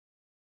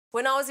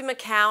When I was in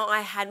Macau,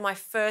 I had my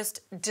first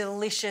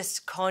delicious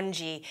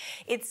congee.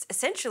 It's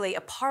essentially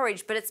a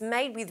porridge, but it's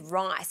made with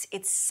rice.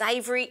 It's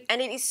savoury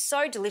and it is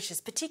so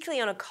delicious,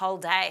 particularly on a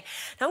cold day.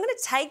 Now I'm going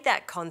to take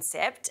that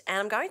concept and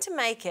I'm going to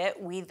make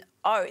it with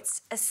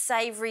oats, a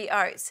savoury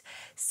oats.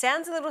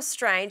 Sounds a little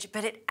strange,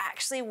 but it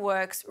actually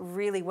works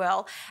really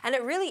well and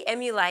it really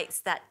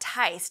emulates that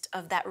taste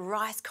of that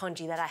rice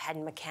congee that I had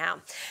in Macau.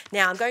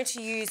 Now I'm going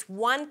to use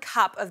 1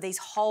 cup of these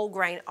whole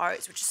grain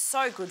oats, which is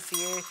so good for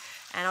you.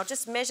 And I'll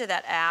just measure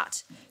that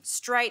out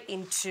straight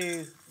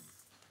into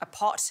a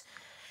pot.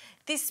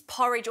 This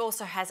porridge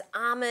also has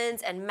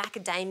almonds and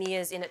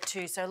macadamias in it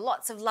too, so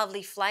lots of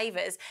lovely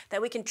flavours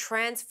that we can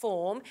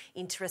transform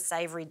into a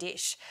savoury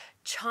dish.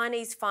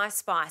 Chinese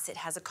 5-spice, it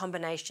has a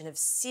combination of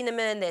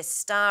cinnamon, there's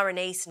star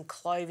anise and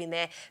clove in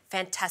there.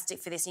 Fantastic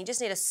for this. And you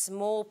just need a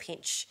small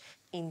pinch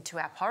into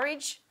our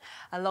porridge,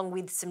 along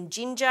with some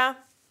ginger.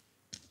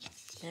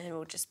 And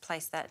we'll just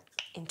place that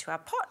into our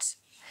pot.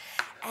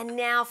 And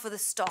now for the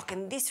stock,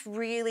 and this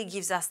really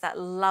gives us that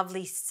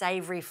lovely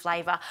savoury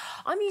flavour.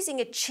 I'm using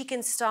a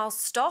chicken style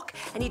stock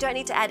and you don't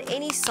need to add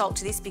any salt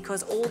to this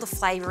because all the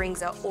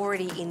flavourings are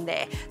already in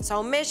there. So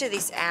I'll measure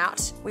this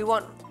out. We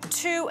want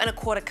 2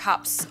 1/4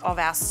 cups of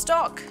our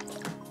stock.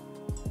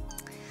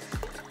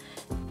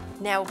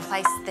 Now we'll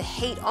place the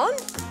heat on.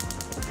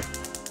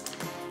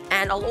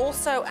 And I'll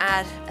also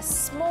add a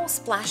small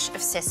splash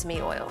of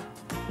sesame oil.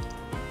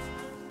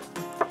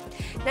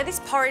 Now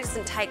this porridge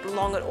doesn't take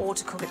long at all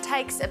to cook. It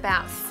takes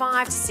about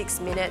 5 to 6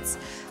 minutes.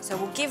 So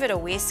we'll give it a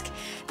whisk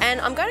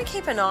and I'm going to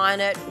keep an eye on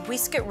it,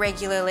 whisk it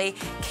regularly,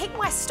 keep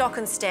my stock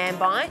on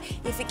standby.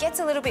 If it gets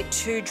a little bit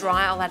too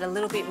dry, I'll add a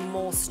little bit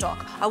more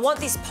stock. I want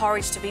this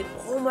porridge to be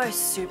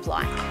almost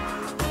soup-like.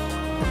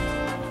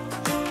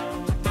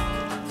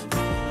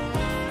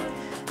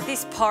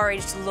 This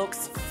porridge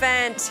looks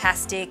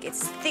fantastic.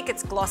 It's thick,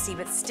 it's glossy,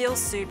 but still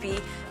soupy.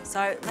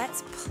 So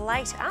let's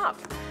plate up.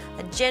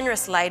 A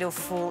generous ladle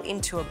full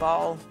into a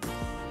bowl.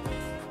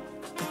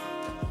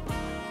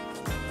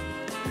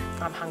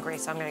 I'm hungry,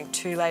 so I'm going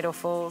 2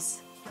 ladlefuls.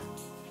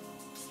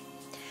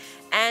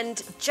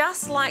 And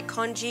just like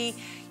congee,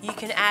 you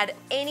can add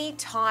any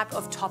type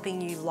of topping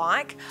you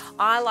like.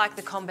 I like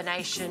the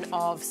combination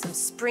of some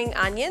spring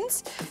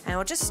onions, and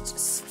I'll just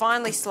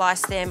finely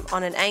slice them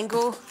on an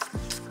angle.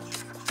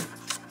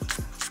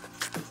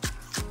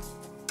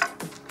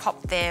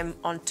 Pop them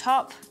on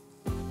top.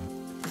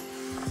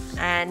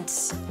 And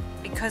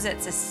because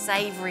it's a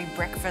savoury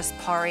breakfast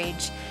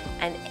porridge,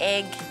 an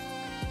egg,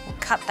 we'll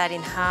cut that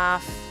in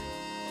half.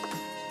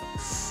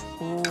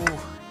 Ooh,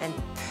 and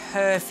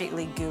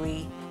perfectly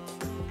gooey.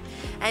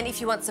 And if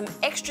you want some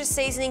extra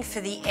seasoning for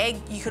the egg,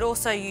 you could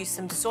also use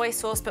some soy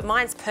sauce, but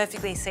mine's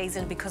perfectly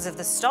seasoned because of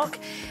the stock.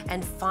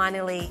 And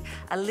finally,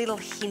 a little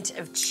hint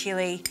of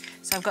chilli.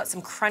 So I've got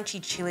some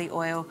crunchy chilli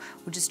oil.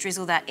 We'll just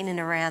drizzle that in and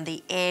around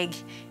the egg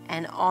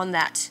and on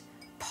that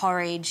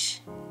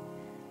porridge.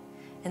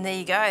 And there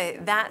you go,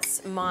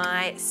 that's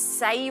my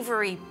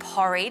savoury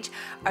porridge.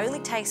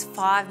 Only takes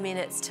 5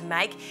 minutes to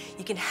make.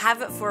 You can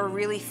have it for a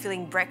really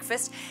filling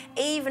breakfast,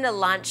 even a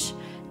lunch.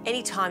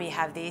 Anytime you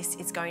have this,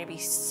 it's going to be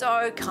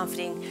so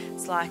comforting.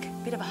 It's like a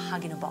bit of a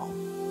hug in a bowl.